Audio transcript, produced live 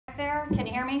there? Can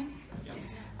you hear me?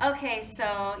 Okay,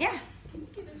 so yeah. Can you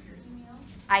give us your email?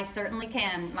 I certainly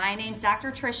can. My name's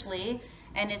Dr. Trish Lee,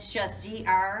 and it's just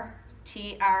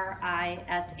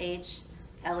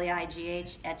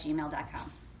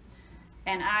drtrishleigh@gmail.com.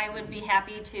 And I would be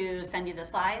happy to send you the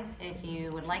slides if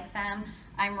you would like them.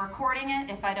 I'm recording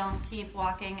it if I don't keep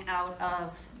walking out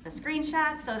of the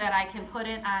screenshot so that I can put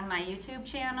it on my YouTube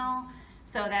channel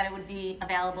so that it would be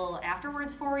available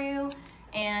afterwards for you.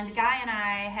 And Guy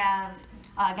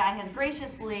has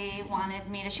graciously wanted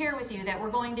me to share with you that we're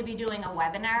going to be doing a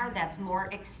webinar that's more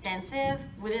extensive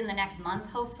within the next month,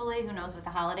 hopefully, who knows with the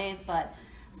holidays, but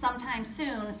sometime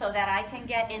soon, so that I can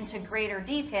get into greater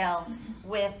detail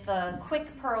with the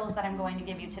quick pearls that I'm going to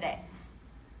give you today.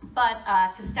 But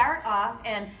to start off,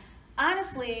 and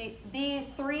honestly, these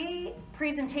 3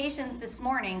 presentations this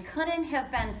morning couldn't have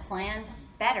been planned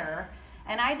better.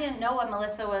 And I didn't know what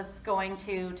Melissa was going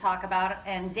to talk about,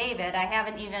 and David, I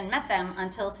haven't even met them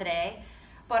until today.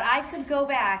 But I could go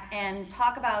back and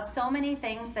talk about so many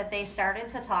things that they started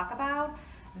to talk about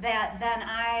that then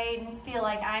I feel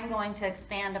like I'm going to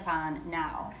expand upon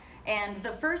now. And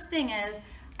the first thing is,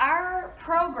 our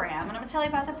program, and I'm going to tell you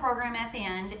about the program at the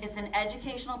end. It's an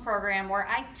educational program where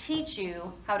I teach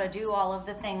you how to do all of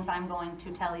the things I'm going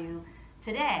to tell you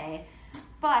today.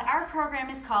 But our program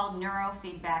is called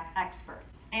Neurofeedback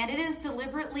Experts, and it is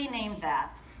deliberately named that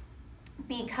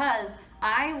because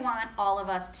I want all of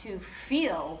us to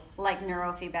feel like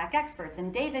neurofeedback experts,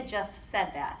 and David just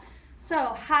said that.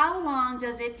 So how long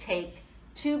does it take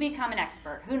to become an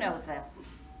expert? Who knows this?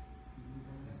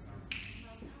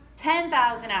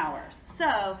 10,000 hours.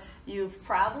 So you've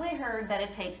probably heard that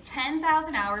it takes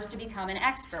 10,000 hours to become an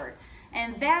expert,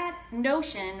 and that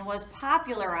notion was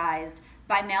popularized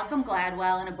by Malcolm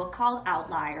Gladwell in a book called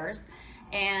Outliers,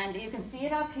 and you can see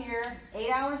it up here, 8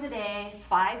 hours a day,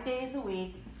 5 days a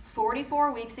week,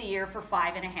 44 weeks a year for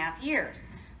 5.5 years.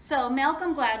 So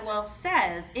Malcolm Gladwell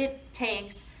says it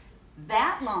takes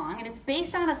that long, and it's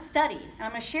based on a study, and I'm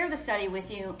going to share the study with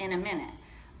you in a minute,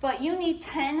 but you need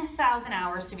 10,000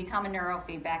 hours to become a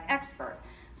neurofeedback expert.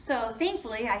 So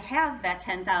thankfully I have that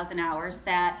 10,000 hours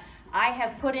that I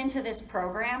have put into this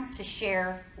program to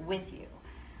share with you.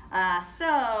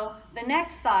 So the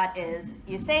next thought is,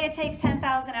 you say it takes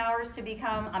 10,000 hours to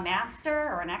become a master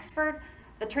or an expert.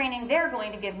 The training they're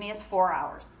going to give me is 4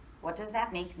 hours. What does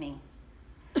that make me?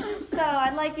 So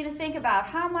I'd like you to think about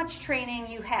how much training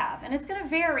you have. And it's going to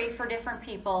vary for different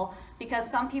people because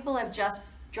some people have just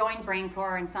joined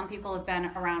BrainCore and some people have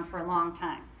been around for a long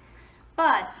time.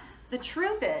 But the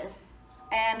truth is,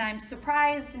 and I'm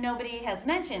surprised nobody has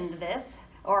mentioned this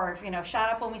or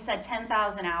shot up when we said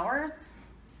 10,000 hours,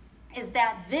 is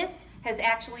that this has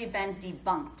actually been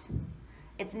debunked.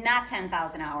 It's not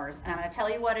 10,000 hours, and I'm going to tell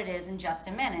you what it is in just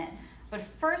a minute. But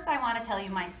first I want to tell you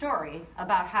my story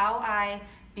about how I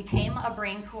became a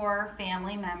BrainCore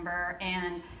family member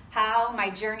and how my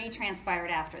journey transpired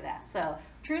after that. So,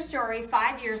 true story,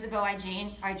 5 years ago I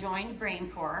joined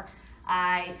BrainCore.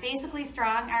 I basically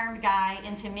strong-armed Guy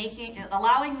into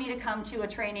allowing me to come to a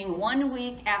training 1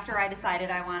 week after I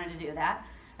decided I wanted to do that.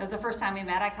 It was the first time we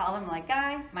met. I called him like,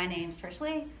 Guy, my name's Trish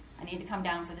Lee. I need to come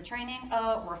down for the training.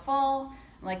 Oh, we're full.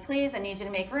 I'm like, please, I need you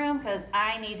to make room because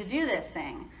I need to do this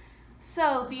thing.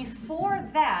 So before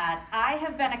that, I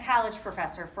have been a college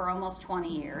professor for almost 20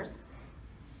 years.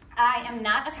 I am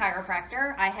not a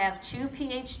chiropractor. I have 2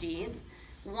 PhDs.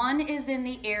 One is in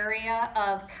the area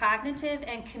of cognitive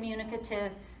and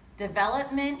communicative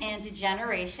development and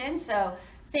degeneration. So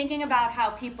thinking about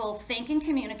how people think and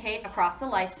communicate across the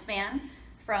lifespan,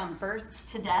 from birth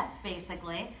to death,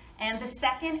 basically. And the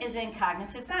second is in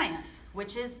cognitive science,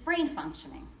 which is brain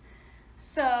functioning.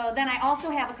 So then I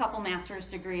also have a couple master's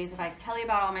degrees. If I tell you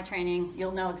about all my training,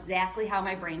 you'll know exactly how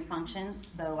my brain functions,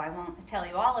 so I won't tell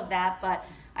you all of that, but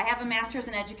I have a master's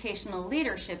in educational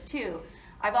leadership too.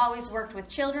 I've always worked with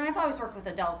children, I've always worked with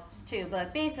adults too,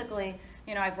 but basically,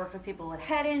 I've worked with people with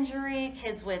head injury,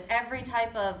 kids with every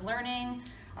type of learning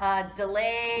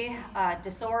delay,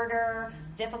 disorder,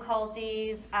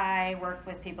 difficulties. I work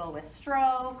with people with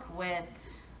stroke, with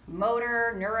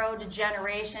motor,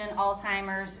 neurodegeneration,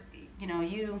 Alzheimer's,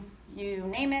 you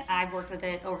name it, I've worked with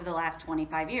it over the last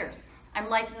 25 years. I'm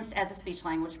licensed as a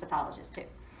speech-language pathologist too.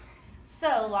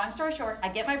 So, long story short, I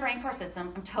get my BrainCore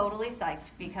system. I'm totally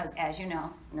psyched because, as you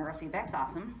know, neurofeedback's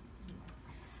awesome.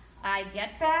 I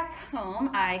get back home,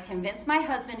 I convince my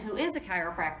husband, who is a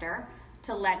chiropractor,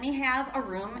 to let me have a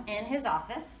room in his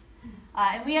office.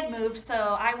 And we had moved,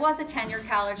 so I was a tenured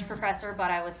college professor, but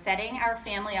I was setting our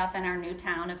family up in our new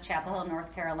town of Chapel Hill,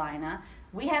 North Carolina.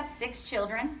 We have 6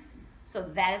 children, so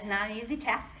that is not an easy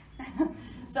task.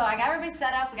 So I got everybody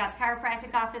set up, we got the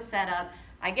chiropractic office set up,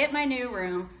 I get my new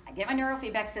room, I get my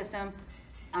neurofeedback system,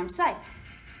 I'm psyched.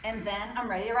 And then I'm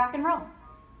ready to rock and roll.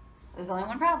 There's only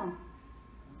one problem.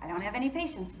 I don't have any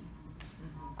patients.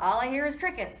 All I hear is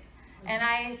crickets. And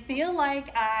I feel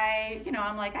like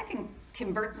I'm like, I can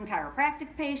convert some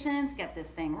chiropractic patients, get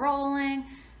this thing rolling.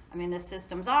 I mean, this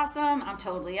system's awesome. I'm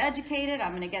totally educated.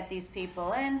 I'm gonna get these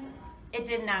people in. It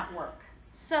did not work.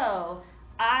 So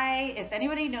if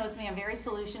anybody knows me, I'm very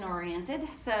solution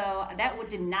oriented. So that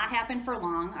did not happen for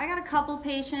long. I got a couple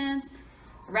patients,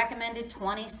 recommended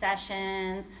 20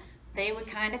 sessions. They would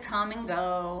kind of come and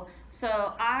go.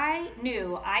 So I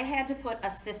knew I had to put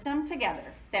a system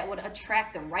together that would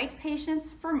attract the right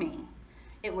patients for me.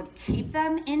 It would keep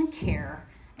them in care,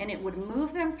 and it would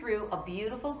move them through a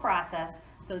beautiful process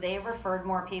so they referred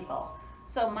more people.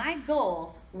 So my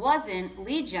goal wasn't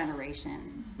lead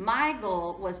generation. My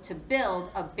goal was to build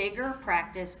a bigger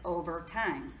practice over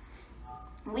time.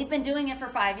 We've been doing it for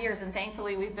 5 years, and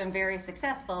thankfully we've been very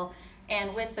successful.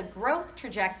 And with the growth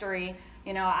trajectory,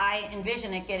 I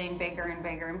envision it getting bigger and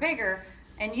bigger and bigger,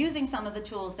 and using some of the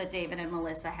tools that David and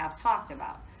Melissa have talked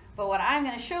about. But what I'm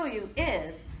going to show you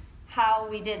is how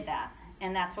we did that,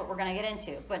 and that's what we're going to get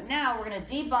into. But now we're going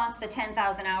to debunk the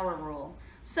 10,000 hour rule.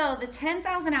 So the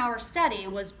 10,000 hour study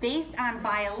was based on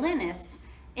violinists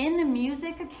in the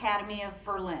Music Academy of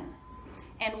Berlin.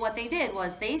 And what they did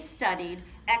was they studied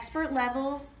expert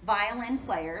level violin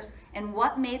players and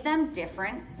what made them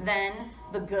different than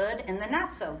the good and the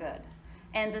not so good.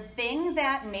 And the thing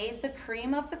that made the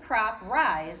cream of the crop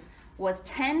rise was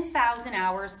 10,000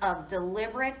 hours of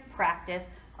deliberate practice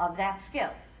of that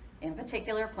skill, in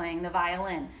particular playing the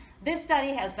violin. This study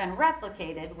has been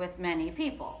replicated with many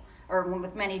people, or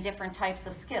with many different types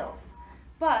of skills.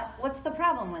 But what's the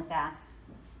problem with that?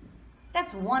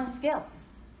 That's one skill.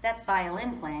 That's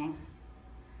violin playing.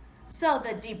 So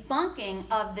the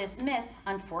debunking of this myth,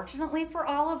 unfortunately for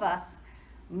all of us,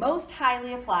 most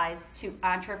highly applies to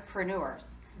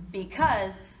entrepreneurs,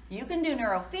 because you can do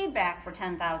neurofeedback for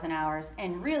 10,000 hours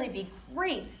and really be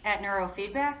great at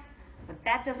neurofeedback, but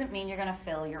that doesn't mean you're going to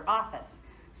fill your office.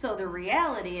 So the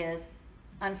reality is,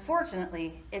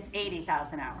 unfortunately, it's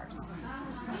 80,000 hours.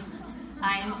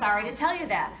 I am sorry to tell you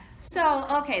that. So,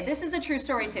 okay, this is a true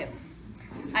story too.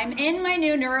 I'm in my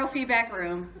new neurofeedback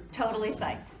room, totally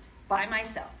psyched, by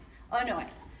myself, annoyed.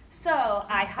 So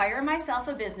I hire myself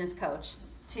a business coach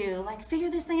to figure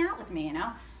this thing out with me,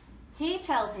 He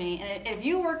tells me, and if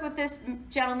you work with this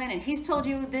gentleman and he's told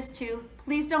you this too,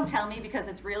 please don't tell me, because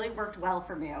it's really worked well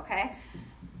for me, okay?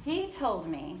 He told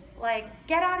me,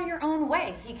 get out of your own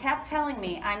way. He kept telling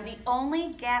me I'm the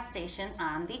only gas station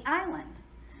on the island.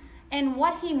 And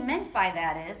what he meant by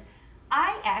that is,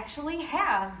 I actually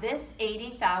have this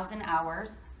 80,000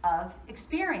 hours of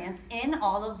experience in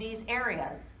all of these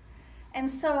areas. And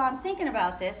so I'm thinking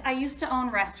about this. I used to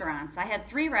own restaurants. I had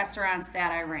 3 restaurants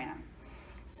that I ran.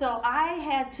 So I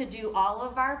had to do all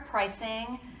of our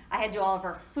pricing. I had to do all of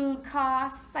our food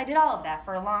costs. I did all of that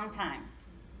for a long time.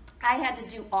 I had to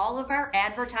do all of our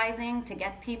advertising to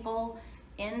get people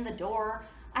in the door.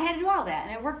 I had to do all that,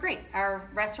 and it worked great. Our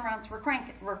restaurants were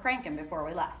cranking before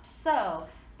we left. So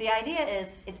the idea is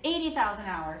it's 80,000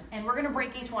 hours, and we're going to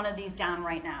break each one of these down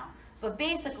right now. But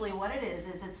basically what it is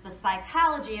it's the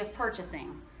psychology of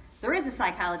purchasing. There is a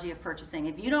psychology of purchasing.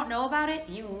 If you don't know about it,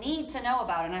 you need to know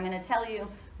about it. And I'm going to tell you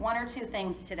 1 or 2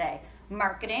 things today.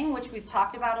 Marketing, which we've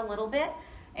talked about a little bit,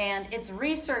 and it's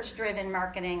research-driven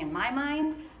marketing in my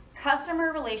mind.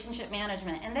 Customer relationship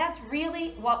management, and that's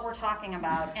really what we're talking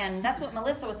about, and that's what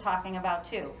Melissa was talking about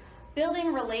too.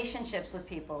 Building relationships with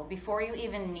people before you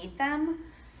even meet them,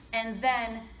 and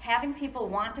then having people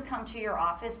want to come to your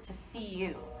office to see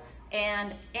you.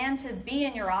 And to be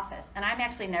in your office. And I'm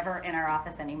actually never in our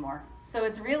office anymore. So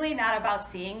it's really not about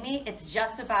seeing me, it's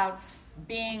just about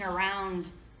being around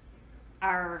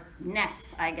our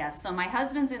nests, I guess. So my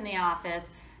husband's in the office,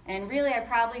 and really I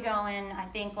probably go in, I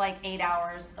think 8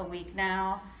 hours a week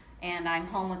now, and I'm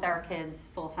home with our kids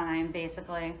full time,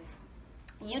 basically.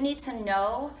 You need to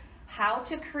know how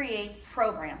to create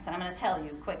programs, and I'm gonna tell you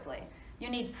quickly. You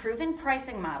need proven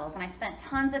pricing models, and I spent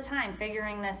tons of time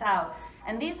figuring this out.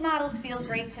 And these models feel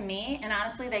great to me, and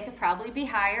honestly, they could probably be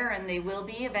higher, and they will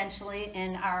be eventually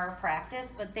in our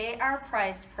practice, but they are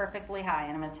priced perfectly high,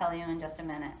 and I'm going to tell you in just a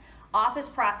minute. Office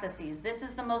processes, this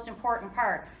is the most important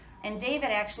part. And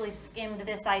David actually skimmed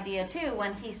this idea too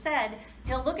when he said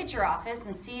he'll look at your office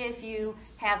and see if you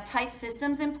have tight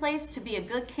systems in place to be a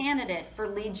good candidate for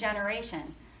lead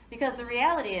generation. Because the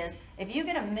reality is, if you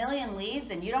get 1 million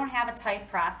leads and you don't have a tight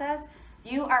process,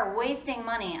 you are wasting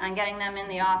money on getting them in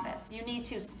the office. You need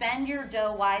to spend your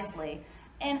dough wisely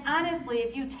And honestly,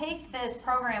 if you take this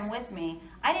program with me,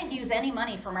 I didn't use any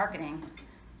money for marketing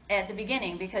at the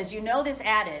beginning, because you know this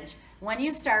adage, when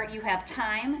you start, you have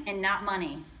time and not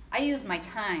money. I used my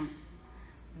time.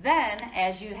 Then,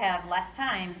 as you have less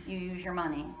time, you use your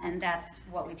money, and that's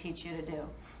what we teach you to do.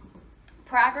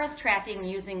 Progress tracking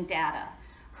using data.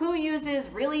 Who uses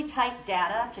really tight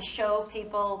data to show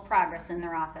people progress in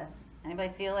their office? Anybody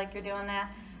feel like you're doing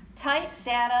that? Tight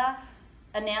data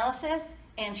analysis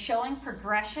and showing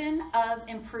progression of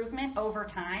improvement over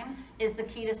time is the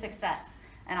key to success.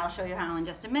 And I'll show you how in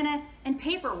just a minute. And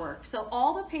paperwork. So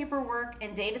all the paperwork,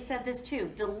 and David said this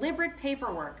too, deliberate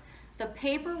paperwork. The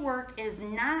paperwork is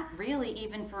not really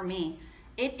even for me.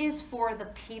 It is for the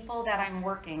people that I'm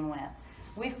working with.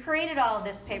 We've created all of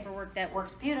this paperwork that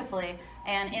works beautifully,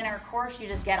 and in our course you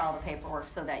just get all the paperwork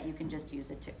so that you can just use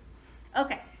it too.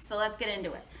 Okay, so let's get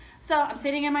into it. So I'm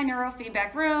sitting in my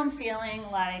neurofeedback room feeling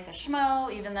like a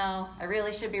schmo, even though I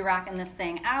really should be rocking this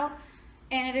thing out.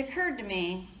 And it occurred to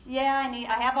me, yeah,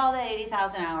 I have all that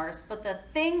 80,000 hours, but the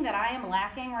thing that I am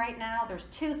lacking right now, there's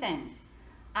two things.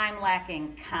 I'm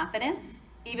lacking confidence,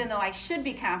 even though I should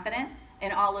be confident,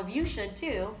 and all of you should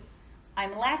too.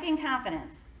 I'm lacking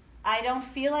confidence. I don't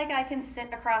feel like I can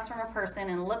sit across from a person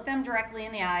and look them directly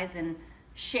in the eyes and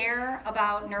share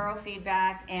about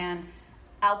neurofeedback and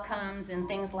outcomes and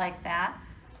things like that.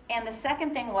 And the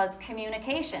second thing was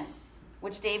communication,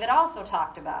 which David also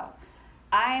talked about.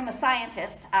 I'm a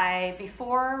scientist.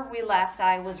 Before we left,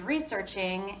 I was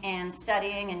researching and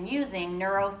studying and using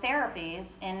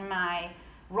neurotherapies in my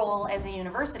role as a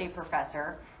university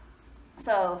professor.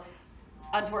 So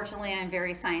unfortunately, I'm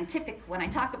very scientific when I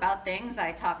talk about things.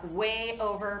 I talk way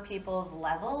over people's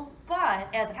levels, but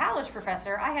as a college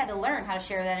professor, I had to learn how to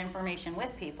share that information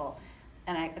with people.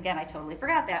 And I totally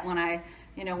forgot that when I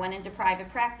went into private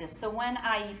practice. So when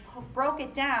I broke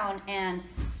it down and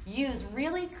used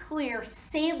really clear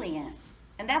salient,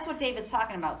 and that's what David's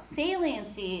talking about.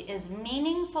 Saliency is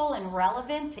meaningful and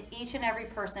relevant to each and every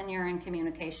person you're in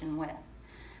communication with.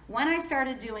 When I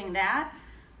started doing that,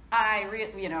 I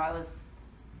was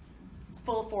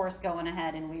full force going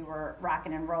ahead, and we were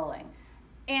rocking and rolling.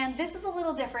 And this is a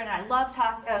little different. I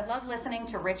love listening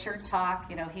to Richard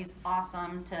talk. He's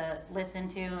awesome to listen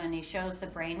to, and he shows the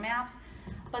brain maps.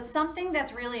 But something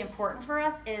that's really important for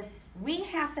us is we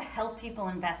have to help people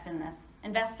invest in this,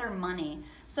 invest their money.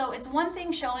 So it's one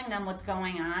thing showing them what's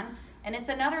going on, and it's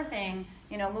another thing,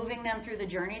 moving them through the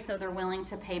journey so they're willing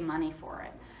to pay money for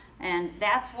it. And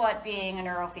that's what being a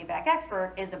neurofeedback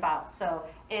expert is about. So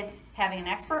it's having an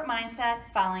expert mindset,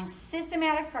 following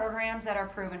systematic programs that are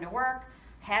proven to work,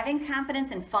 having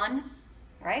confidence and fun,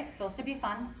 right? It's supposed to be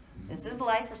fun. This is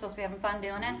life. We're supposed to be having fun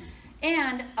doing it.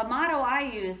 And a motto I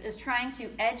use is trying to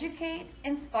educate,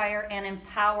 inspire, and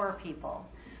empower people.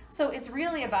 So it's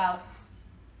really about,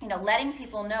 letting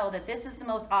people know that this is the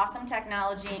most awesome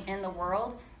technology in the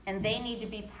world, and they need to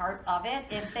be part of it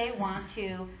if they want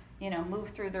to move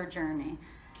through their journey.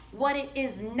 What it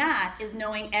is not is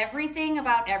knowing everything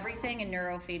about everything in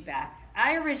neurofeedback.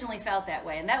 I originally felt that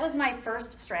way, and that was my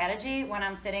first strategy when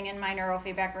I'm sitting in my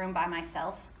neurofeedback room by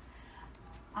myself.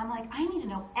 I'm like, I need to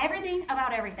know everything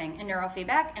about everything in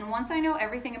neurofeedback, and once I know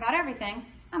everything about everything,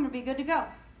 I'm gonna be good to go.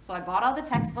 So I bought all the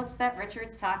textbooks that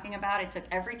Richard's talking about. I took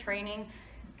every training,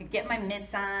 could get my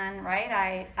mitts on,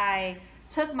 right? I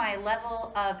took my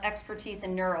level of expertise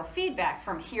in neurofeedback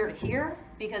from here to here,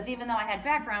 because even though I had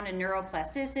background in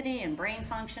neuroplasticity and brain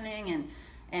functioning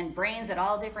and brains at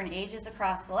all different ages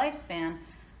across the lifespan,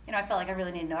 I felt like I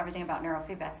really need to know everything about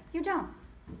neurofeedback. You don't.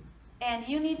 And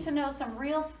you need to know some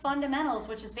real fundamentals,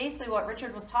 which is basically what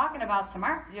Richard was talking about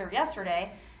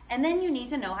yesterday, and then you need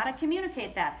to know how to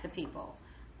communicate that to people.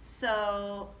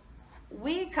 So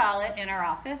we call it in our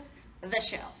office, the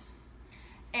show.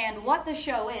 And what the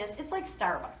show is, it's like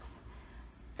Starbucks.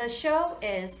 The show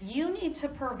is you need to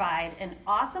provide an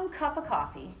awesome cup of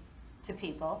coffee to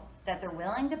people that they're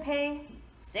willing to pay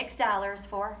 $6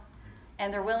 for,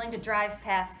 and they're willing to drive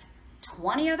past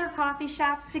 20 other coffee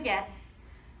shops to get,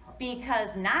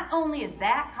 because not only is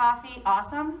that coffee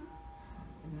awesome,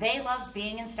 they love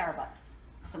being in Starbucks.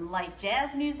 Some light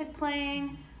jazz music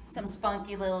playing, some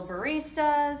spunky little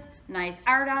baristas, nice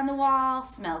art on the wall,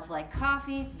 smells like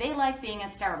coffee. They like being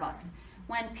at Starbucks.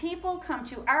 When people come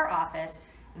to our office,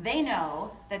 they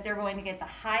know that they're going to get the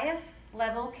highest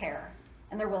level care,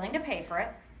 and they're willing to pay for it,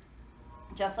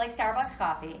 just like Starbucks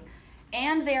coffee,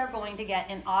 and they're going to get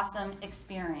an awesome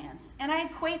experience. And I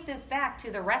equate this back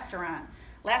to the restaurant.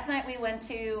 Last night we went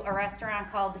to a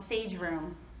restaurant called the Sage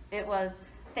Room. It was,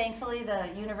 thankfully, the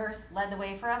universe led the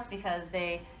way for us because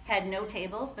they had no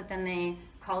tables, but then they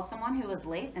called someone who was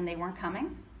late and they weren't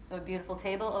coming. So a beautiful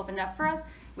table opened up for us.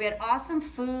 We had awesome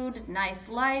food, nice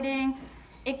lighting.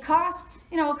 It cost,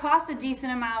 a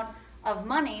decent amount of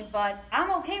money, but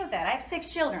I'm okay with that. I have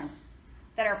 6 children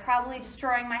that are probably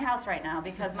destroying my house right now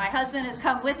because my husband has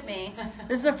come with me.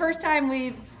 This is the first time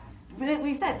we've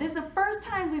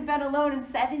been alone in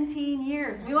 17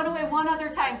 years. We went away one other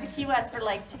time to Key West for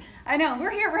I know,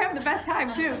 we're here, we're having the best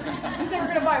time too. We said we're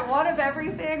gonna buy one of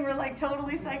everything. We're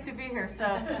totally psyched to be here. So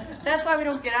that's why we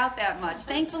don't get out that much.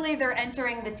 Thankfully, they're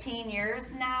entering the teen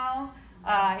years now,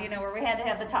 where we had to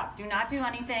have the talk. Do not do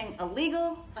anything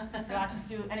illegal, do not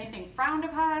do anything frowned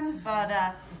upon,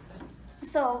 but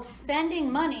so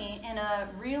spending money in a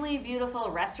really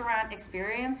beautiful restaurant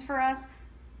experience for us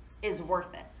is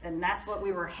worth it. And that's what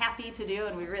we were happy to do,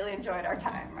 and we really enjoyed our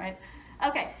time, right?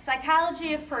 Okay,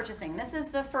 psychology of purchasing. This is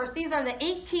the first. These are the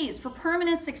 8 keys for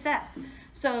permanent success.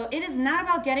 So it is not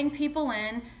about getting people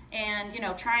in and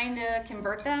trying to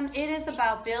convert them. It is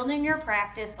about building your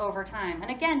practice over time. And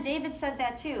again, David said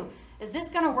that too. Is this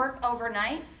going to work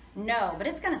overnight? No, but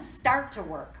it's going to start to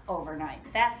work overnight.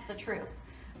 That's the truth.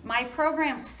 My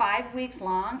program's 5 weeks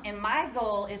long, and my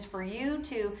goal is for you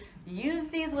to use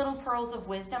these little pearls of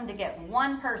wisdom to get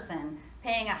one person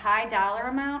paying a high dollar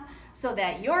amount so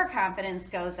that your confidence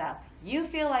goes up. You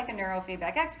feel like a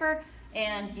neurofeedback expert,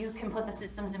 and you can put the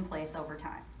systems in place over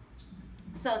time.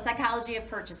 So psychology of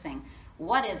purchasing.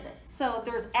 What is it? So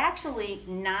there's actually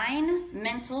 9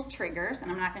 mental triggers,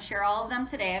 and I'm not going to share all of them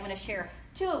today. I'm going to share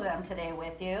 2 of them today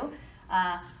with you.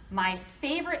 My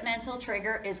favorite mental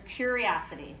trigger is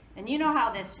curiosity. And you know how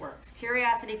this works.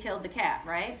 Curiosity killed the cat,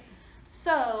 right?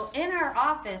 So in our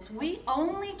office, we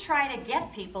only try to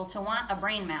get people to want a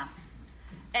brain map.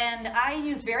 And I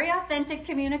use very authentic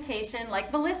communication, like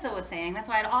Melissa was saying. That's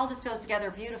why it all just goes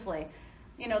together beautifully.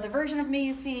 The version of me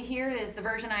you see here is the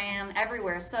version I am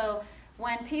everywhere. So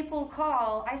when people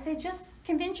call, I say, just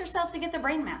convince yourself to get the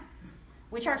brain map.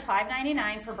 We charge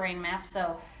 $5.99 for brain map.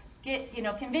 So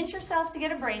convince yourself to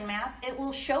get a brain map. It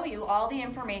will show you all the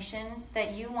information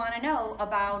that you want to know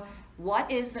about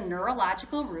what is the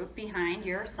neurological root behind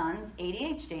your son's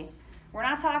ADHD. We're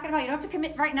not talking about, you don't have to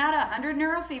commit right now to 100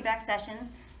 neurofeedback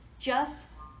sessions. Just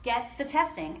get the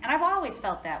testing. And I've always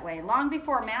felt that way. Long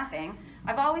before mapping,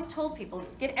 I've always told people,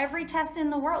 get every test in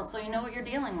the world so you know what you're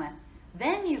dealing with.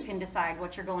 Then you can decide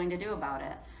what you're going to do about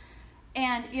it.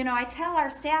 And, I tell our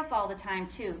staff all the time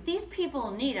too, these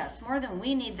people need us more than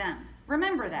we need them.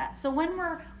 Remember that. So when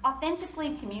we're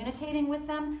authentically communicating with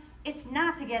them, it's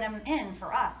not to get them in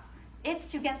for us. It's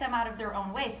to get them out of their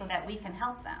own way so that we can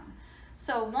help them.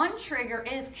 So one trigger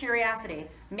is curiosity.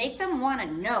 Make them want to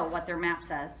know what their map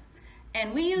says.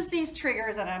 And we use these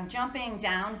triggers, and I'm jumping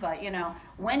down, but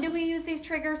when do we use these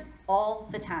triggers? All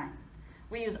the time.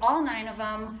 We use all 9 of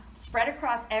them, spread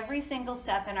across every single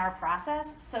step in our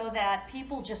process so that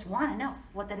people just want to know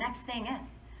what the next thing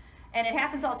is. And it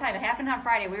happens all the time. It happened on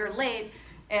Friday. We were late,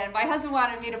 and my husband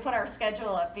wanted me to put our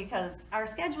schedule up because our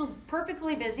schedule's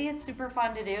perfectly busy. It's super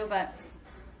fun to do, but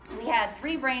we had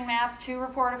 3 brain maps, 2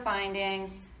 report of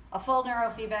findings, a full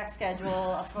neurofeedback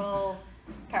schedule, a full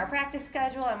chiropractic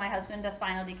schedule, and my husband does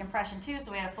spinal decompression too, so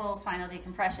we had a full spinal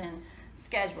decompression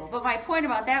schedule. But my point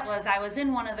about that was I was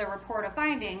in one of the report of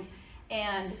findings,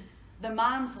 and the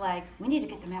mom's like, we need to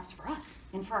get the maps for us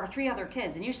and for our 3 other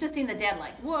kids. And you should have seen the dad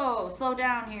like, whoa, slow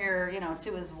down here,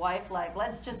 to his wife, like,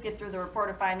 let's just get through the report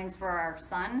of findings for our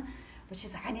son. But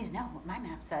she's like, I need to know what my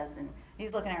map says. And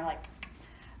he's looking at her like,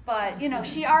 but,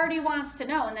 she already wants to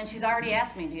know. And then she's already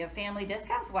asked me, do you have family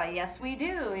discounts? Why, yes, we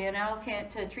do,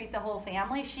 to treat the whole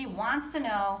family. She wants to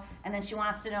know, and then she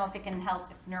wants to know if it can help,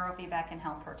 if neurofeedback can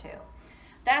help her too.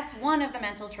 That's one of the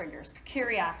mental triggers,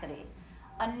 curiosity.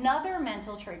 Another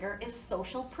mental trigger is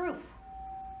social proof.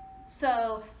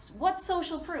 So what's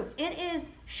social proof? It is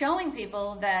showing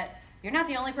people that you're not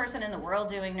the only person in the world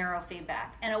doing neurofeedback.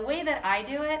 And a way that I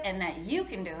do it, and that you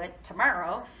can do it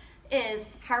tomorrow, is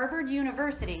Harvard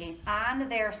University on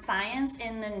their Science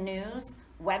in the News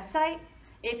website.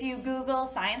 If you Google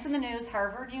Science in the News,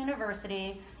 Harvard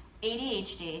University,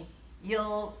 ADHD,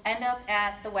 you'll end up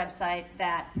at the website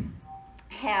that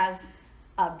has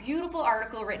a beautiful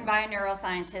article written by a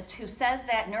neuroscientist who says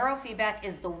that neurofeedback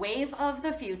is the wave of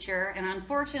the future, and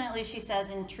unfortunately she says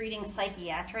in treating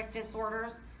psychiatric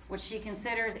disorders, which she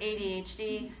considers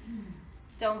ADHD.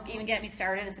 Don't even get me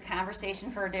started, it's a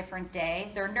conversation for a different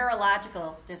day. They're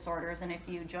neurological disorders, and if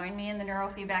you join me in the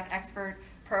Neurofeedback Expert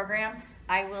program,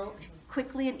 I will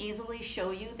quickly and easily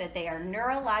show you that they are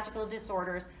neurological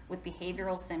disorders with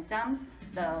behavioral symptoms.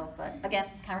 So, but again,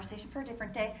 conversation for a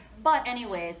different day. But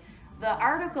anyways, the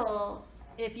article,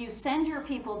 if you send your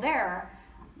people there,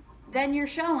 then you're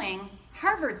showing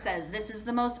Harvard says this is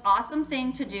the most awesome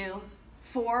thing to do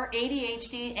for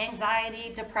ADHD,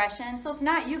 anxiety, depression. So it's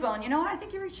not you going, you know what, I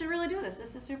think you should really do this.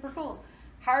 This is super cool.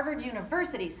 Harvard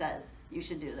University says you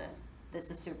should do this. This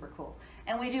is super cool.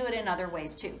 And we do it in other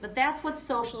ways too. But that's what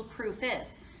social proof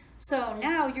is. So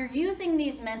now you're using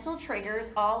these mental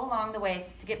triggers all along the way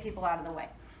to get people out of the way.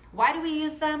 Why do we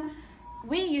use them?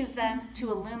 We use them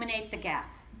to illuminate the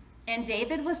gap. And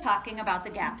David was talking about the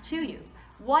gap to you.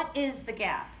 What is the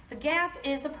gap? The gap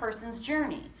is a person's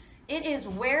journey. It is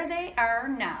where they are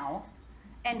now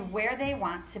and where they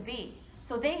want to be.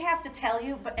 So they have to tell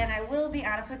you, and I will be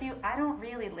honest with you, I don't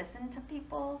really listen to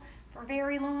people for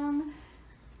very long.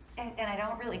 And I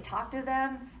don't really talk to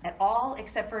them at all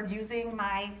except for using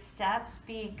my steps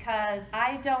because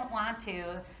I don't want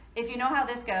to. If you know how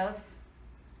this goes,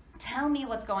 tell me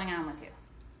what's going on with you.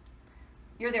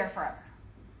 You're there forever.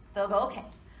 They'll go, okay,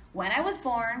 when I was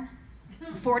born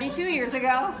 42 years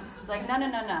ago, like,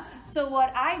 no. So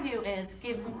what I do is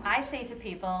I say to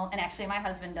people, and actually my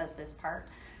husband does this part,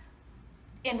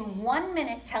 in 1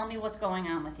 minute, tell me what's going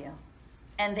on with you.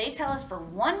 And they tell us for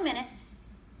 1 minute,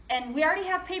 and we already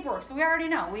have paperwork, so we already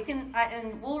know. We can,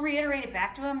 and we'll reiterate it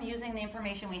back to them using the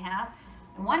information we have.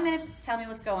 In 1 minute, tell me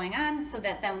what's going on so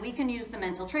that then we can use the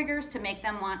mental triggers to make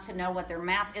them want to know what their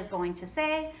map is going to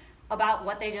say about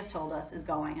what they just told us is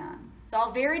going on. It's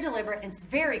all very deliberate, and it's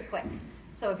very quick.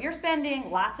 So if you're spending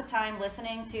lots of time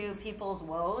listening to people's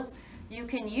woes, you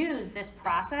can use this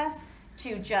process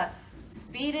to just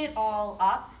speed it all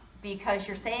up because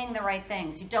you're saying the right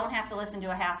things. You don't have to listen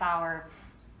to a half hour.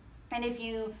 And if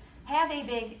you have a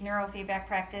big neurofeedback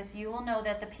practice, you will know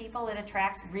that the people it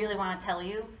attracts really want to tell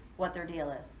you what their deal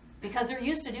is because they're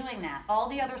used to doing that. All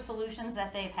the other solutions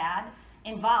that they've had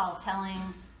involve telling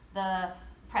the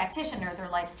practitioner their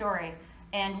life story.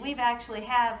 And we've actually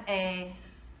have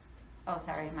oh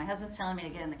sorry, my husband's telling me to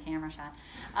get in the camera shot.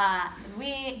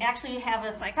 We actually have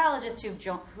a psychologist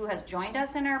who has joined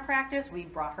us in our practice. We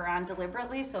brought her on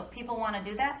deliberately, so if people want to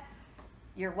do that,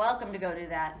 you're welcome to go do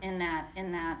that in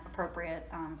that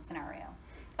appropriate scenario.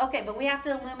 Okay, but we have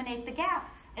to illuminate the gap.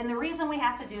 And the reason we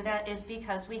have to do that is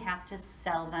because we have to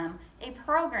sell them a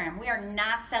program. We are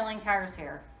not selling cars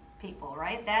here, people,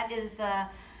 right? That is the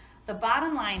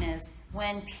bottom line is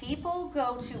when people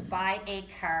go to buy a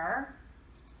car,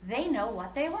 they know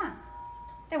what they want.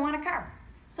 They want a car.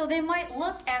 So they might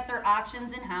look at their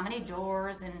options and how many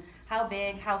doors and how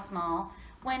big, how small.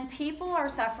 When people are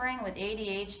suffering with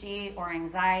ADHD or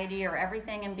anxiety or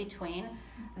everything in between,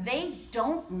 they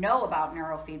don't know about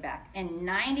neurofeedback in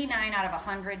 99 out of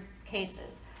 100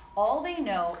 cases. All they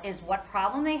know is what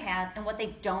problem they have and what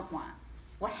they don't want,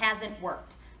 what hasn't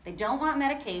worked. They don't want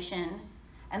medication,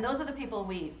 and those are the people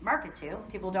we market to.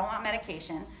 People who don't want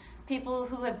medication. People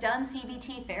who have done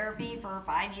CBT therapy for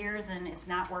 5 years and it's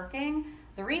not working.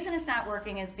 The reason it's not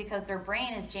working is because their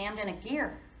brain is jammed in a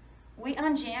gear. We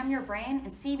unjam your brain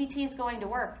and CBT is going to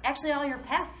work. Actually, all your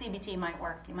past CBT might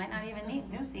work. You might not even need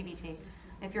new CBT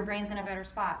if your brain's in a better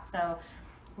spot. So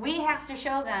we have to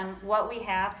show them what we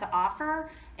have to offer,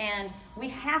 and we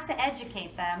have to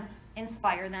educate them,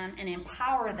 inspire them, and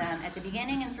empower them at the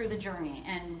beginning and through the journey.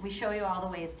 And we show you all the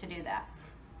ways to do that.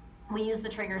 We use the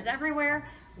triggers everywhere.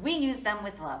 We use them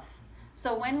with love.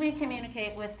 So when we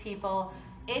communicate with people,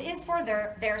 it is for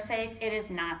their sake, it is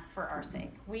not for our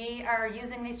sake. We are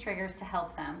using these triggers to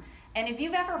help them. And if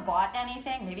you've ever bought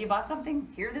anything, maybe you bought something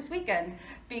here this weekend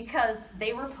because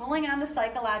they were pulling on the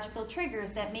psychological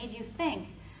triggers that made you think,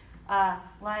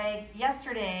 like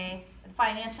yesterday,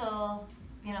 financial,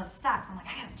 stocks. I'm like,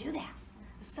 I gotta do that.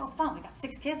 It's so fun. We got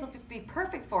 6 kids, it'll be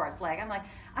perfect for us. I'm like,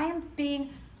 I am being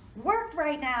worked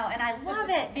right now, and I love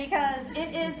it because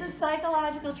it is the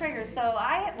psychological triggers. So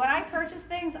when I purchase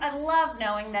things, I love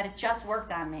knowing that it just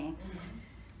worked on me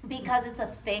because it's a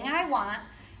thing I want,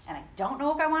 and I don't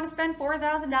know if I want to spend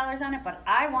 $4,000 on it, but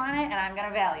I want it, and I'm going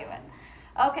to value it.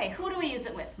 Okay, who do we use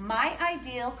it with? My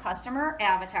Ideal Customer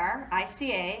Avatar,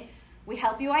 ICA. We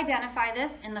help you identify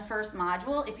this in the first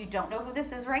module. If you don't know who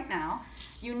this is right now,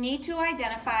 you need to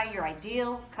identify your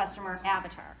ideal customer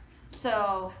avatar.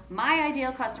 So my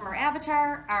ideal customer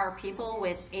avatar are people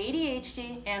with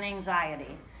ADHD and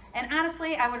anxiety. And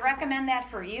honestly, I would recommend that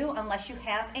for you unless you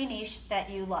have a niche that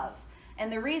you love.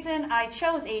 And the reason I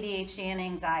chose ADHD and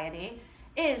anxiety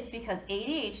is because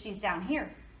ADHD is down here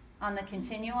on the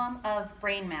continuum of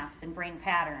brain maps and brain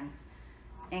patterns.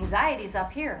 Anxiety is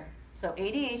up here. So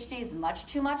ADHD is much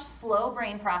too much slow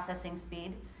brain processing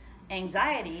speed.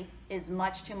 Anxiety is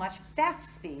much too much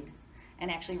fast speed. And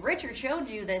actually, Richard showed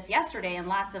you this yesterday in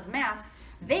lots of maps.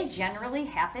 They generally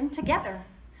happen together.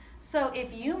 So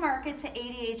if you market to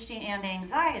ADHD and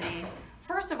anxiety,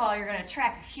 first of all, you're going to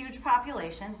attract a huge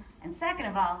population, and second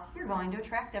of all, you're going to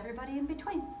attract everybody in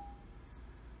between.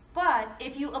 But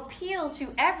if you appeal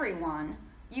to everyone,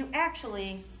 you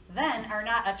actually then are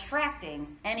not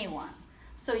attracting anyone.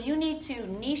 So you need to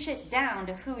niche it down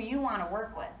to who you want to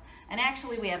work with. And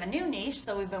actually we have a new niche,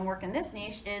 so we've been working this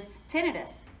niche, is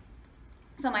tinnitus.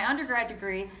 So my undergrad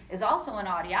degree is also in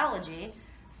audiology,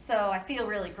 so I feel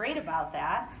really great about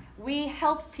that. We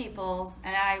help people,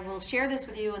 and I will share this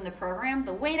with you in the program.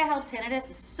 The way to help tinnitus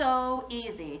is so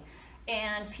easy.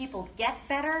 And people get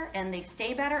better and they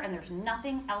stay better, and there's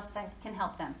nothing else that can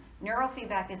help them.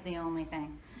 Neurofeedback is the only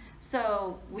thing.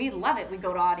 So we love it. We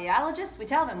go to audiologists, we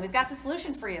tell them we've got the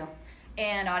solution for you.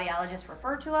 And audiologists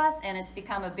refer to us, and it's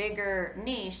become a bigger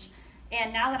niche.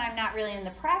 And now that I'm not really in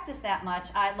the practice that much,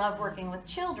 I love working with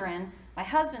children. My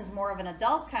husband's more of an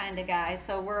adult kind of guy,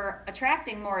 so we're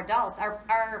attracting more adults.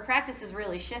 Our practice has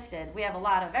really shifted. We have a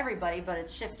lot of everybody, but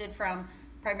it's shifted from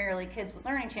primarily kids with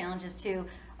learning challenges to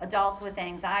adults with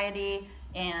anxiety,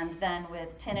 and then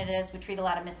with tinnitus. We treat a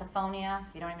lot of misophonia.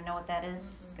 If you don't even know what that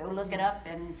is, go look it up,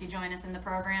 and if you join us in the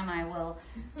program, I will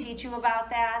teach you about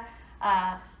that.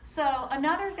 So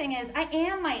another thing is, I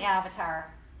am my avatar.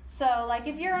 So like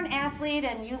if you're an athlete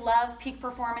and you love peak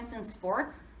performance in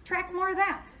sports, track more of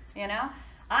that, you know?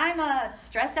 I'm a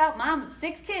stressed out mom of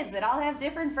 6 kids that all have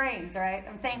different brains, right?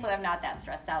 I'm thankful I'm not that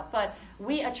stressed out, but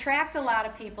we attract a lot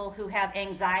of people who have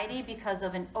anxiety because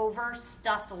of an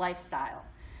overstuffed lifestyle.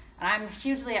 And I'm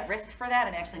hugely at risk for that,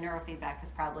 and actually neurofeedback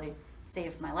has probably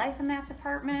saved my life in that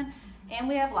department. And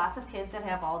we have lots of kids that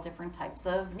have all different types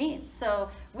of needs. So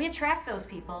we attract those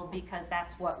people because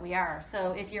that's what we are.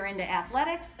 So if you're into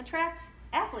athletics, attract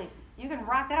athletes. You can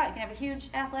rock that out. You can have a huge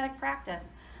athletic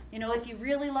practice. You know, if you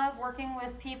really love working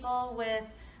with people with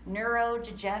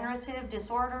neurodegenerative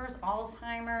disorders,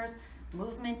 Alzheimer's,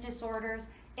 movement disorders,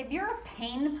 if you're a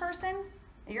pain person,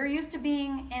 you're used to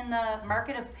being in the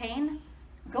market of pain,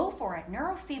 go for it.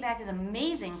 Neurofeedback is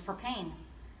amazing for pain.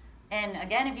 And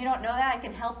again, if you don't know that, I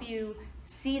can help you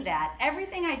see that.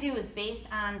 Everything I do is based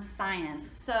on science.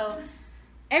 So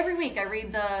every week I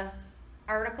read the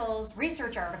articles,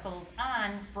 research articles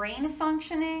on brain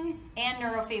functioning and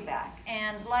neurofeedback.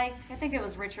 And like, I think it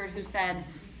was Richard who said,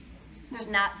 there's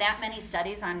not that many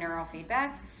studies on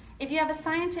neurofeedback. If you have a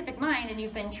scientific mind and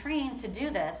you've been trained to do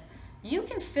this, you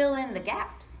can fill in the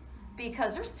gaps,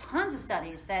 because there's tons of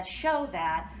studies that show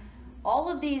that all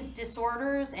of these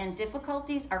disorders and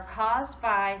difficulties are caused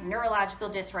by neurological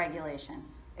dysregulation.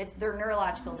 They're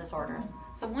neurological disorders.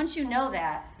 So once you know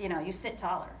that, you know, you sit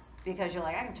taller, because you're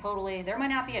like, I can totally, there might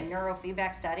not be a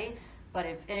neurofeedback study, but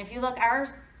if you look,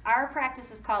 our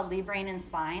practice is called Lee Brain and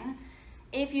Spine.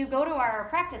 If you go to our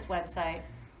practice website,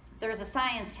 there's a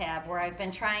science tab where I've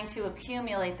been trying to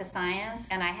accumulate the science,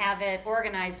 and I have it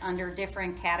organized under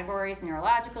different categories: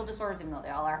 neurological disorders, even though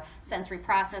they all are, sensory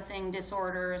processing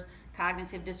disorders,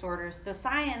 cognitive disorders. The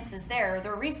science is there,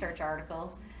 they're research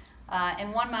articles.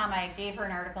 And one mom, I gave her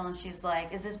an article and she's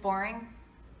like, is this boring?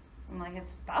 I'm like,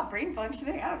 it's about brain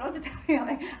functioning. I don't know what to tell you.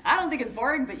 Like, I don't think it's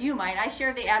boring, but you might. I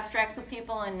share the abstracts with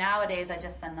people, and nowadays I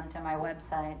just send them to my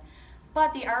website.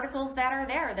 But the articles that are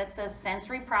there that says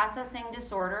sensory processing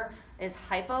disorder is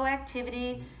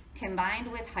hypoactivity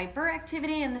combined with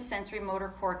hyperactivity in the sensory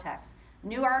motor cortex.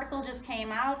 New article just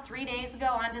came out 3 days ago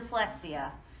on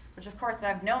dyslexia, which of course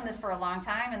I've known this for a long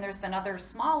time, and there's been other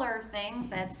smaller things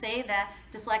that say that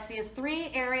dyslexia is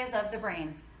 3 areas of the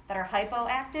brain that are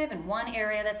hypoactive and 1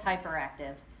 area that's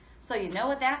hyperactive. So you know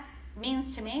what that means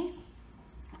to me?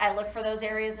 I look for those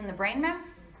areas in the brain map.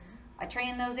 I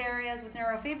train those areas with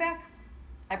neurofeedback.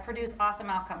 I produce awesome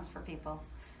outcomes for people.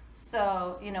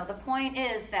 So, you know, the point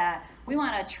is that we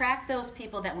want to attract those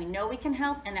people that we know we can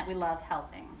help and that we love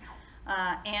helping.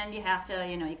 And you have to,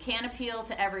 you know, you can't appeal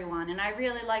to everyone. And I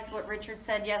really liked what Richard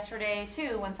said yesterday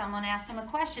too, when someone asked him a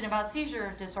question about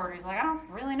seizure disorder. He's like, I don't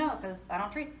really know, because I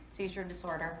don't treat seizure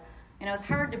disorder. You know, it's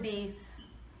hard to be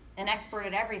an expert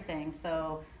at everything.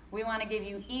 So we want to give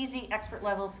you easy expert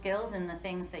level skills in the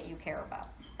things that you care about.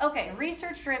 Okay,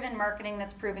 research-driven marketing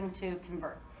that's proving to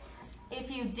convert. If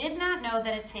you did not know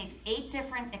that it takes 8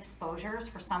 different exposures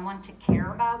for someone to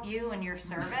care about you and your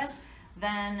service,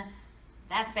 then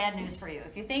that's bad news for you.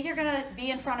 If you think you're going to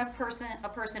be in front of a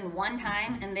person one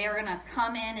time and they're going to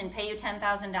come in and pay you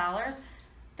 $10,000,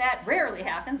 that rarely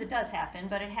happens. It does happen,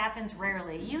 but it happens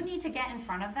rarely. You need to get in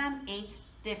front of them 8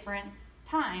 different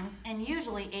times, and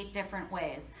usually 8 different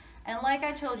ways. And like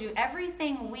I told you,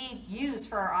 everything we use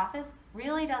for our office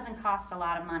really doesn't cost a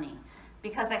lot of money.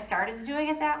 Because I started doing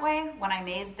it that way when I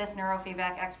made this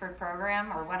neurofeedback expert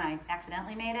program, or when I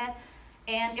accidentally made it,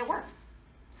 and it works.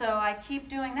 So I keep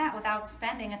doing that without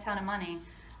spending a ton of money.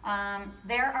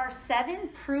 There are 7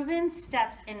 proven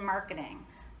steps in marketing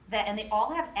and they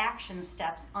all have action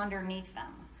steps underneath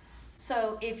them.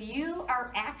 So if you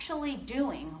are actually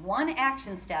doing one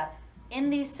action step in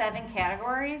these 7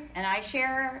 categories, and I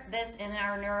share this in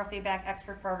our Neurofeedback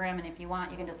expert program, and if you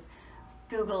want, you can just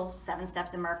Google 7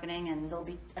 steps in marketing and there'll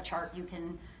be a chart you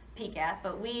can peek at,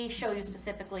 but we show you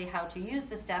specifically how to use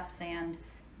the steps and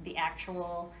the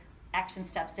actual action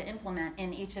steps to implement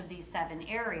in each of these 7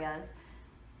 areas.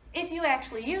 If you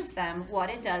actually use them, what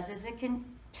it does is it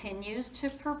continues to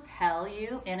propel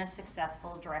you in a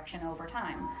successful direction over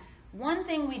time. One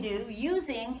thing we do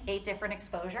using 8 different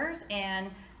exposures and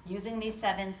using these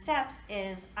 7 steps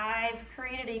is I've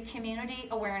created a community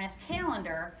awareness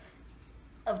calendar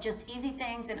of just easy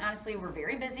things, and honestly we're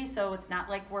very busy, so it's not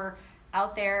like we're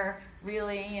out there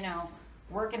really, you know,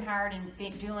 working hard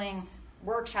and doing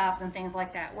workshops and things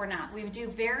like that. We're not. We do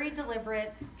very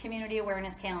deliberate community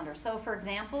awareness calendar. So for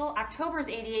example, October is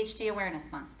ADHD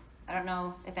Awareness Month. I don't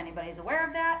know if anybody's aware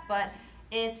of that, but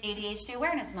it's ADHD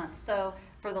Awareness Month. So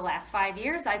for the last 5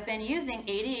 years, I've been using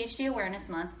ADHD Awareness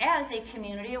Month as a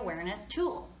community awareness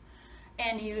tool.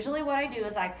 And usually what I do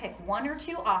is I pick 1 or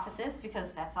 2 offices,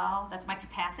 because that's my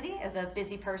capacity as a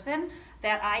busy person,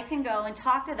 that I can go and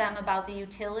talk to them about the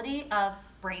utility of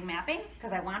brain mapping,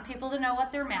 because I want people to know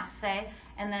what their maps say,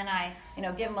 and then I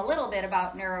give them a little bit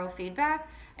about neurofeedback.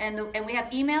 And we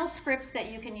have email scripts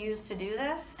that you can use to do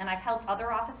this, and I've helped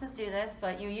other offices do this,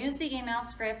 but you use the email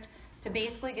script to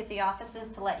basically get the offices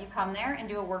to let you come there and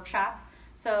do a workshop.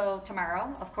 So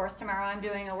tomorrow I'm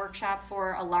doing a workshop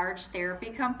for a large therapy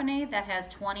company that has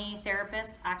 20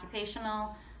 therapists,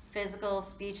 occupational, physical,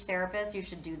 speech therapists. You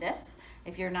should do this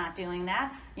if you're not doing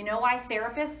that. You know why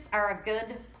therapists are a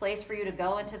good place for you to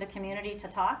go into the community to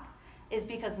talk? Is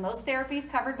because most therapy is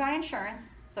covered by insurance,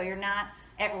 so you're not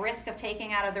at risk of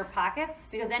taking out of their pockets,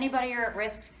 because anybody you're at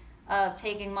risk of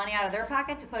taking money out of their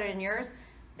pocket to put it in yours,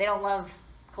 they don't love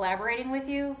collaborating with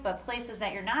you, but places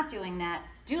that you're not doing that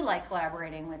do like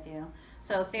collaborating with you.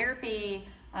 So therapy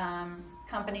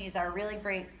companies are a really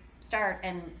great start,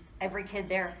 and every kid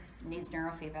there needs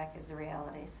neurofeedback is the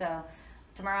reality. So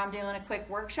tomorrow I'm doing a quick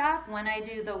workshop. When I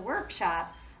do the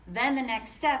workshop, then the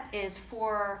next step is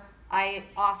I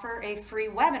offer a free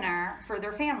webinar for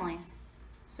their families.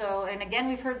 So, and again,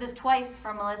 we've heard this twice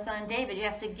from Melissa and David, you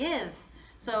have to give.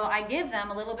 So I give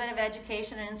them a little bit of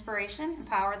education and inspiration,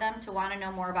 empower them to want to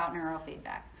know more about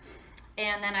neurofeedback.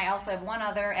 And then I also have one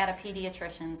other at a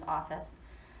pediatrician's office,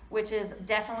 which is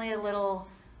definitely a little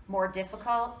more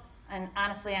difficult. And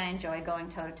honestly, I enjoy going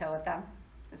toe-to-toe with them.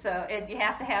 So you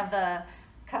have to have the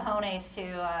cojones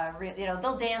to,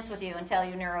 they'll dance with you and tell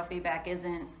you neurofeedback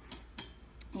isn't,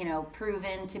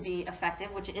 proven to be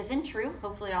effective, which isn't true.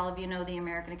 Hopefully all of you know the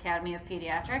American Academy of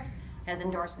Pediatrics has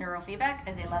endorsed neurofeedback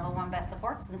as a level 1 best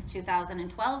support since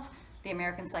 2012. The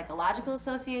American Psychological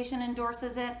Association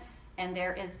endorses it, and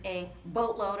there is a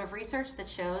boatload of research that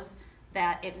shows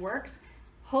that it works.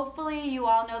 Hopefully you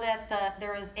all know that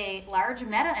there is a large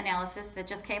meta-analysis that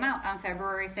just came out on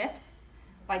February 5th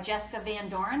by Jessica Van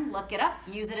Doren. Look it up,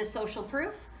 use it as social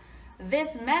proof.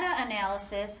 This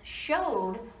meta-analysis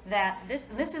showed that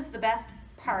this is the best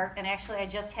part, and actually I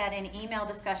just had an email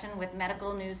discussion with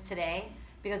Medical News Today,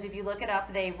 because if you look it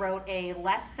up, they wrote a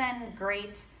less than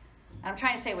great, I'm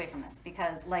trying to stay away from this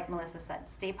because like Melissa said,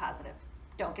 stay positive,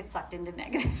 don't get sucked into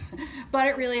negative, but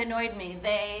it really annoyed me.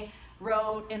 They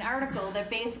wrote an article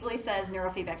that basically says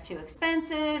neurofeedback's too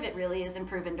expensive, it really isn't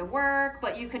proven to work,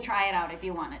 but you could try it out if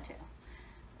you wanted to.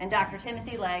 And Dr.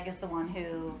 Timothy Legg is the one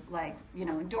who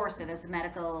endorsed it as the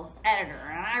medical editor.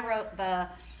 And I wrote the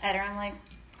editor, I'm like,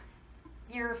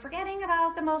 you're forgetting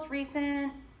about the most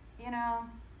recent,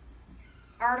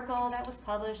 article that was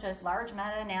published, a large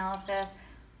meta-analysis.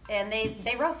 And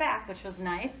they wrote back, which was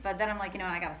nice, but then I'm like,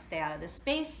 I gotta stay out of this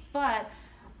space. But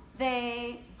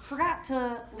they forgot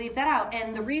to leave that out.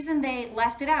 And the reason they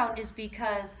left it out is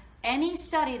because any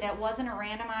study that wasn't a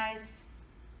randomized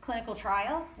clinical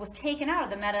trial was taken out of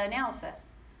the meta-analysis.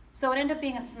 So it ended up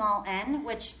being a small n,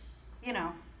 which,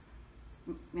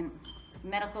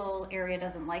 medical area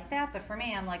doesn't like that, but for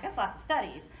me, I'm like, that's lots of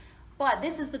studies. But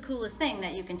this is the coolest thing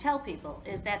that you can tell people,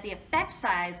 is that the effect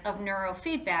size of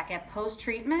neurofeedback at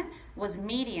post-treatment was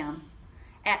medium.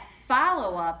 At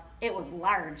follow-up, it was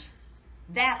large.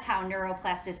 That's how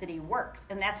neuroplasticity works.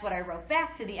 And that's what I wrote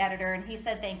back to the editor, and he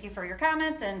said, thank you for your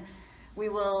comments, and we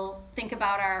will think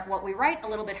about what we write a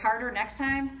little bit harder next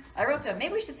time. I wrote to him,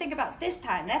 maybe we should think about this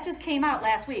time. That just came out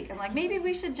last week. I'm like, maybe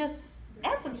we should just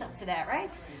add some stuff to that,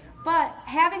 right? But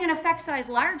having an effect size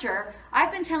larger,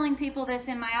 I've been telling people this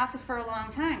in my office for a long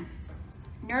time.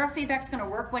 Neurofeedback's gonna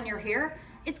work when you're here.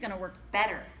 It's gonna work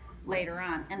better later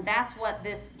on. And that's what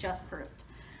this just proved.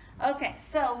 Okay,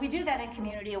 so we do that in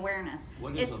community awareness.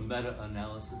 What is a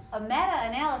meta-analysis? A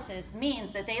meta-analysis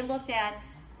means that they looked at,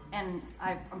 and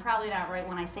I'm probably not right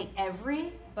when I say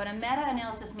every, but a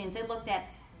meta-analysis means they looked at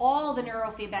all the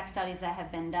neurofeedback studies that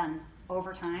have been done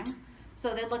over time.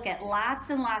 So they look at lots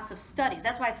and lots of studies.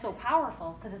 That's why it's so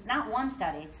powerful, because it's not one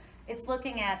study. It's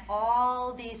looking at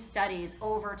all these studies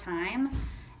over time.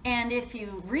 And if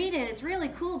you read it, it's really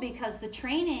cool because the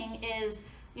training is,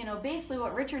 you know, basically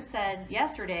what Richard said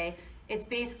yesterday. It's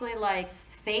basically like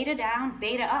theta down,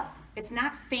 beta up. It's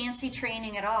not fancy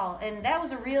training at all. And that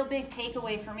was a real big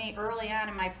takeaway for me early on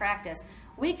in my practice.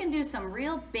 We can do some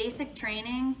real basic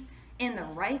trainings in the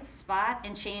right spot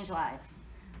and change lives.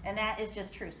 And that is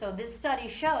just true. So this study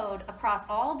showed across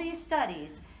all these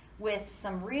studies with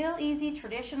some real easy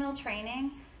traditional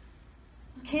training,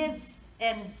 kids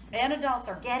and adults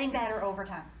are getting better over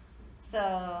time.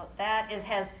 So that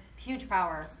has huge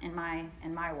power in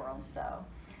my world. So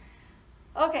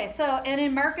okay, so and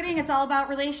in marketing it's all about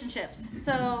relationships.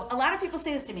 So a lot of people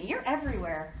say this to me, you're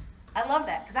everywhere. I love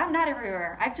that because I'm not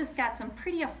everywhere. I've just got some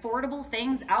pretty affordable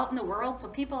things out in the world, so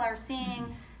people are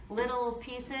seeing little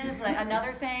pieces. Like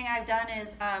another thing I've done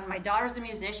is my daughter's a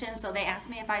musician, so they asked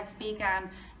me if I'd speak on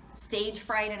stage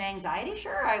fright and anxiety.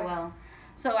 Sure, I will.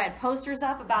 So I had posters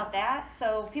up about that.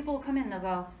 So people will come in, they'll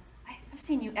go, I've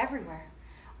seen you everywhere.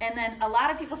 And then a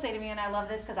lot of people say to me, and I love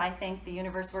this because I think the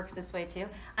universe works this way too,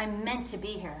 I'm meant to be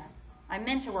here. I'm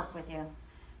meant to work with you.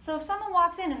 So if someone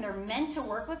walks in and they're meant to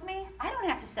work with me, I don't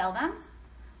have to sell them.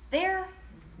 They're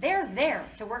there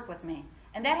to work with me.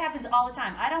 And that happens all the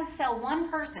time. I don't sell one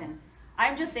person.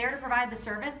 I'm just there to provide the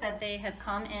service that they have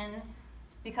come in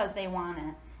because they want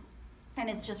it. And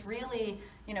it's just really,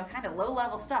 you know, kind of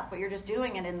low-level stuff, but you're just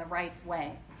doing it in the right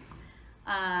way.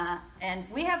 And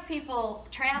we have people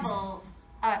travel,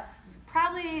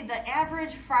 probably the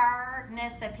average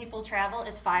farness that people travel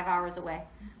is 5 hours away.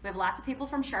 We have lots of people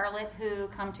from Charlotte who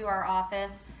come to our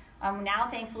office. Now,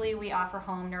 thankfully, we offer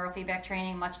home neurofeedback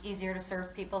training, much easier to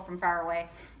serve people from far away.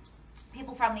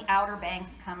 People from the Outer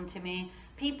Banks come to me.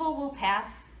 People will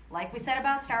pass, like we said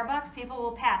about Starbucks, people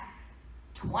will pass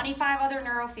 25 other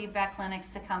neurofeedback clinics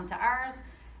to come to ours.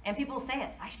 And people say it,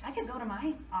 I could go to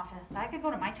my office, I could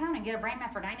go to my town and get a brain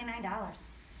map for $99.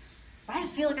 But I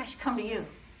just feel like I should come to you.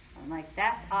 I'm like,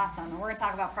 that's awesome. And we're gonna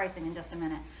talk about pricing in just a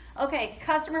minute. Okay,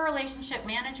 customer relationship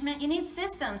management. You need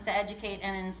systems to educate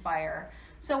and inspire.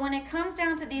 So when it comes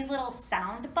down to these little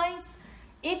sound bites,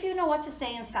 if you know what to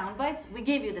say in sound bites, we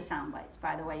give you the sound bites,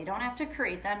 by the way. You don't have to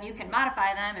create them. You can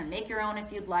modify them and make your own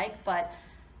if you'd like, but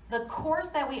the course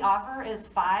that we offer is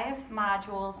 5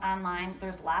 modules online.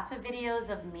 There's lots of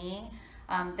videos of me.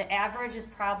 The average is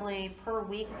probably per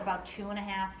week, it's about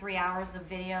 2.5, 3 hours of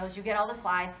videos. You get all the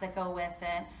slides that go with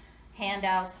it,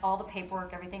 handouts, all the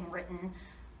paperwork, everything written.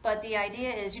 But the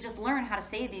idea is you just learn how to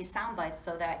say these sound bites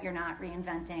so that you're not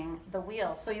reinventing the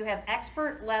wheel. So you have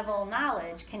expert level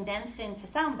knowledge condensed into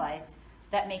sound bites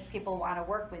that make people want to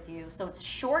work with you. So it's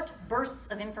short bursts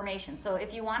of information. So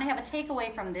if you want to have a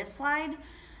takeaway from this slide,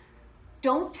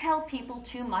 don't tell people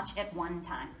too much at one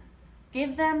time.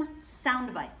 Give them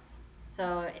sound bites.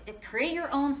 So create your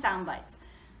own sound bites.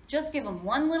 Just give them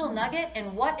one little nugget,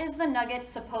 and what is the nugget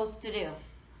supposed to do?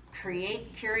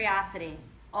 Create curiosity.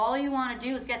 All you want to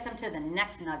do is get them to the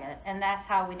next nugget, and that's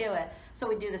how we do it. So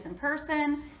we do this in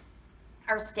person.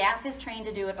 Our staff is trained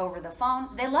to do it over the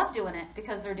phone. They love doing it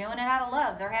because they're doing it out of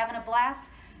love. They're having a blast.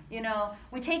 You know,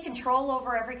 we take control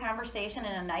over every conversation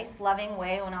in a nice, loving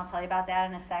way, and I'll tell you about that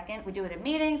in a second. We do it in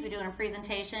meetings, we do it in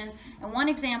presentations, and one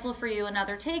example for you,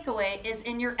 another takeaway, is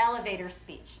in your elevator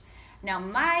speech. Now,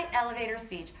 my elevator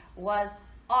speech was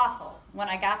awful when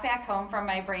I got back home from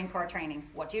my BrainCore training.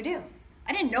 What do you do?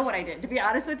 I didn't know what I did, to be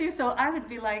honest with you, so I would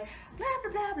be like, blah,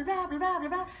 blah, blah, blah, blah, blah, blah,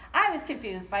 blah. I was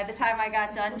confused by the time I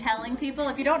got done telling people.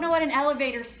 If you don't know what an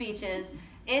elevator speech is,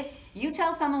 it's you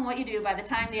tell someone what you do by the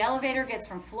time the elevator gets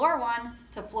from floor 1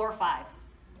 to floor 5.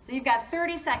 So you've got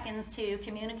 30 seconds to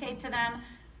communicate to them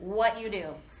what you do.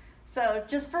 So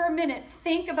just for a minute,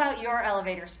 think about your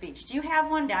elevator speech. Do you have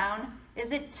one down?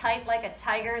 Is it tight like a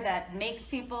tiger that makes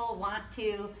people want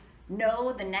to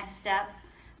know the next step?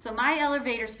 So my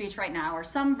elevator speech right now, or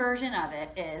some version of it,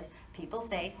 is people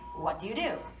say, what do you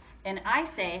do? And I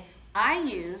say, I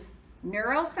use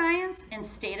neuroscience and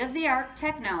state-of-the-art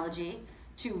technology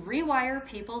to rewire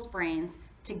people's brains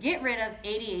to get rid of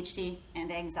ADHD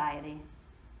and anxiety.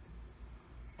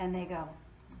 And they go,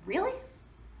 really?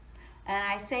 And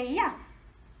I say, yeah.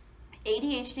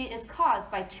 ADHD is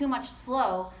caused by too much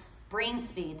slow brain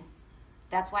speed.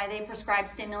 That's why they prescribe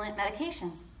stimulant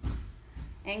medication.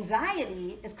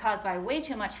 Anxiety is caused by way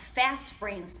too much fast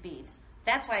brain speed.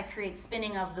 That's why it creates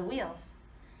spinning of the wheels.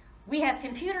 We have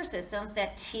computer systems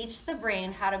that teach the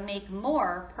brain how to make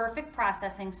more perfect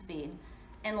processing speed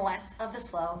and less of the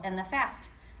slow and the fast.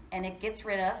 And it gets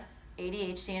rid of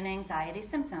ADHD and anxiety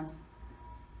symptoms.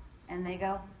 And they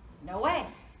go, no way.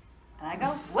 And I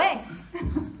go, way.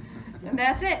 And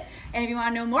that's it. And if you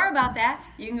want to know more about that,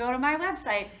 you can go to my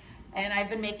website. And I've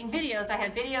been making videos. I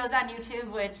have videos on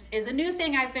YouTube, which is a new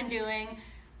thing I've been doing.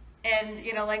 And,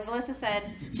 you know, like Melissa said,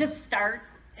 just start.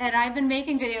 And I've been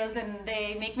making videos and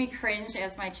they make me cringe,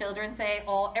 as my children say.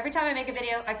 Oh, every time I make a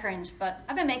video, I cringe, but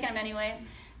I've been making them anyways.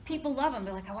 People love them.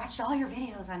 They're like, I watched all your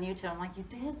videos on YouTube. I'm like, you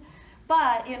did?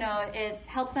 But, you know, it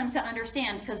helps them to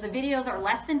understand because the videos are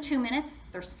less than 2 minutes.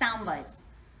 They're sound bites.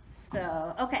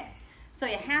 So, okay. So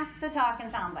you have to talk in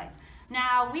sound bites.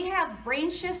 Now, we have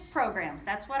brain shift programs.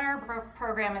 That's what our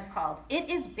program is called. It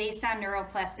is based on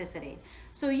neuroplasticity.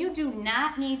 So you do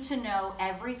not need to know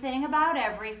everything about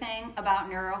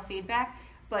neurofeedback,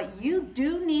 but you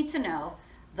do need to know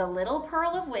the little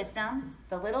pearl of wisdom,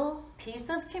 the little piece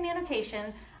of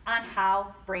communication on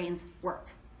how brains work.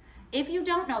 If you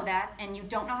don't know that and you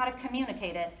don't know how to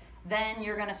communicate it, then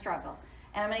you're going to struggle.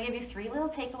 And I'm going to give you 3 little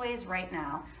takeaways right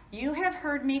now. You have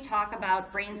heard me talk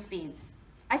about brain speeds.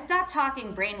 I stopped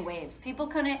talking brain waves. People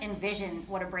couldn't envision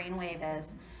what a brain wave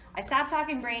is. I stopped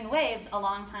talking brain waves a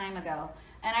long time ago.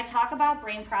 And I talk about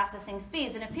brain processing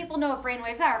speeds. And if people know what brain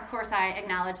waves are, of course I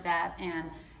acknowledge that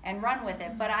and run with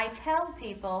it. But I tell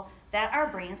people that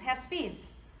our brains have speeds.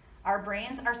 Our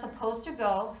brains are supposed to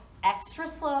go extra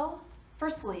slow for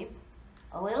sleep,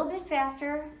 a little bit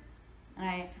faster.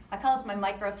 And I call this my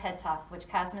micro TED Talk, which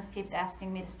Cosmos keeps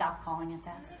asking me to stop calling it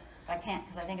that. But I can't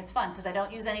because I think it's fun because I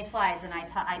don't use any slides and I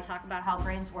talk about how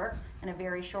brains work in a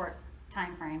very short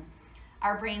time frame.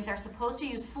 Our brains are supposed to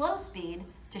use slow speed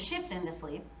to shift into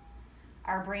sleep.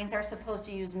 Our brains are supposed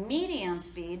to use medium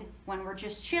speed when we're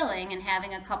just chilling and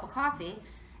having a cup of coffee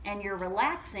and you're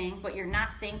relaxing but you're not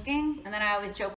thinking. And then I always joke